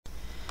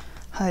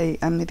Hi,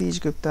 I'm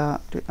Nitish Gupta.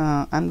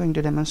 I'm going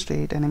to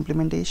demonstrate an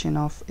implementation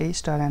of A*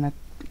 and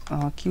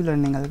a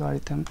Q-learning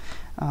algorithm.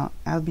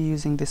 I'll be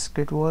using this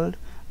grid world,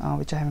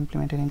 which I have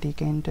implemented in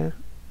tkinter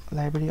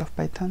library of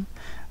Python.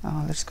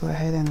 Let's go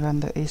ahead and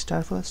run the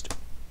A* first.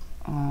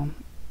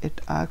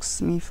 It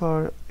asks me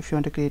for if you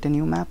want to create a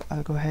new map.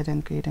 I'll go ahead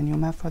and create a new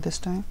map for this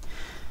time.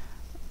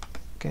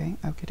 Okay,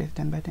 I've created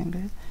 10 by 10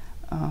 grid.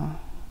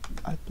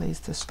 I'll place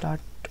the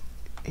start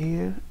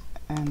here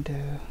and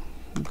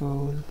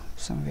goal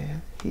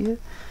somewhere here,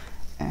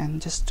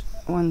 and just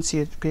once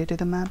you've created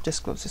the map,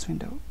 just close this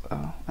window.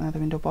 Another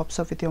window pops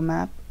up with your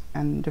map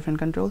and different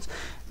controls.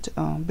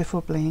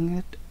 Before playing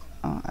it,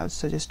 I would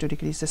suggest to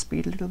decrease the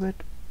speed a little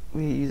bit.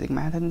 We're using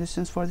Manhattan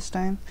distance for this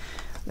time.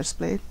 Let's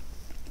play it.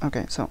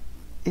 Okay, so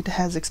it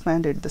has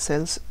expanded the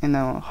cells in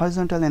a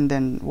horizontal and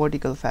then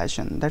vertical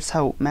fashion. That's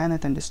how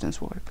Manhattan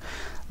distance works.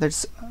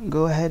 Let's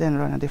go ahead and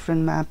run a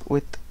different map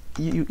with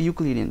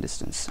Euclidean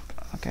distance.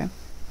 Okay,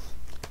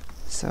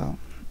 so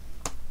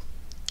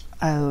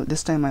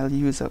this time I'll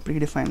use a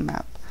predefined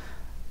map.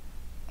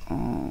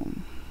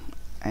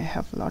 I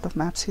have a lot of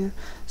maps here,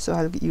 so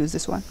I'll use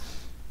this one.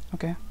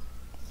 Okay,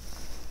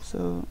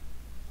 so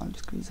I'll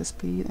decrease the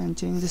speed and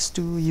change this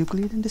to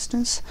Euclidean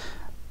distance.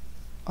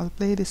 I'll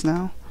play this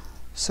now.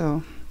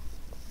 So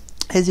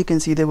as you can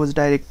see, there was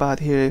direct path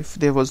here if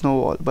there was no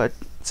wall, but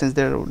since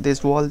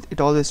there's wall,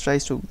 it always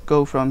tries to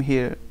go from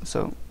here.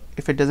 So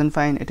if it doesn't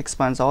find, it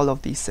expands all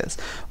of these cells.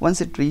 Once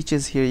it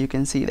reaches here, you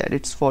can see that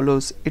it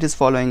is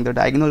following the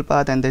diagonal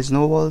path, and there's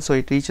no wall, so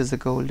it reaches the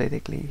goal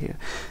directly here.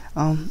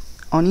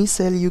 On each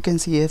cell you can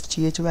see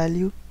FGH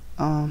value.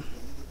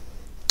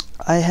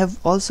 I have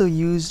also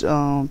used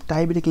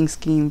tie-breaking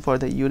scheme for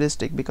the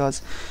heuristic,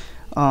 because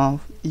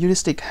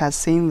heuristic has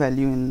same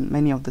value in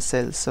many of the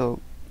cells.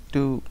 So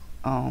to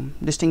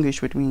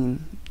distinguish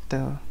between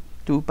the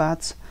two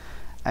paths,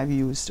 I've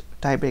used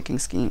tie-breaking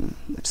scheme.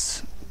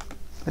 Let's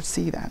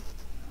see that.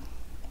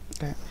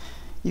 Okay,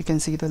 you can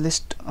see the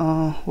list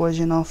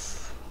version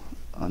of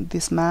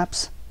these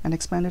maps and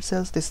expanded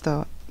cells. This is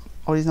the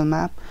original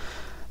map.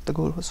 The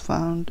goal was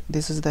found.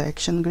 This is the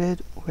action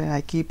grid, where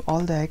I keep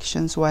all the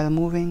actions while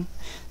moving,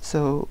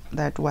 so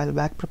that while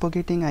back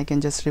propagating I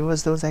can just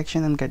reverse those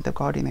actions and get the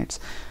coordinates.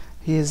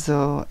 Here's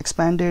the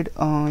expanded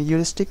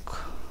heuristic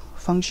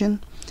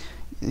function.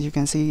 You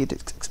can see it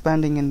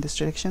expanding in this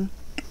direction.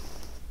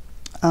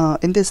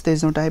 In this,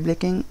 there's no tie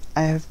breaking.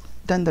 I have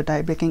done the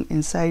tie breaking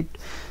inside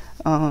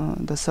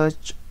the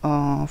search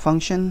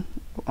function,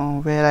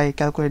 where I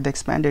calculate the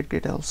expanded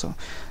grid also.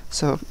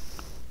 So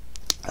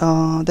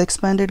the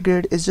expanded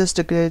grid is just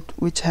a grid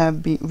which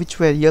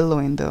were yellow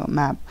in the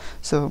map,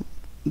 so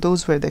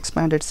those were the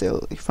expanded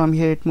cell. From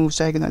here it moves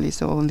diagonally,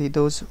 so only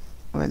those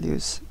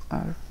values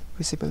are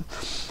visible.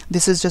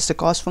 This is just a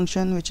cost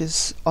function, which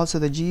is also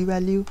the G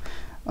value.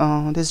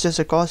 This is just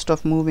a cost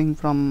of moving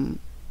from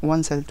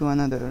one cell to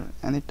another,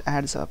 and it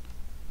adds up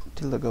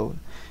till the goal.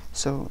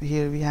 So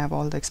here we have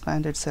all the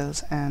expanded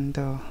cells and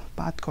the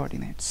path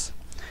coordinates.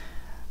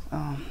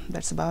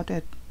 That's about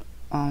it.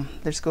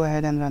 Let's go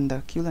ahead and run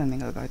the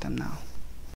Q-learning algorithm now.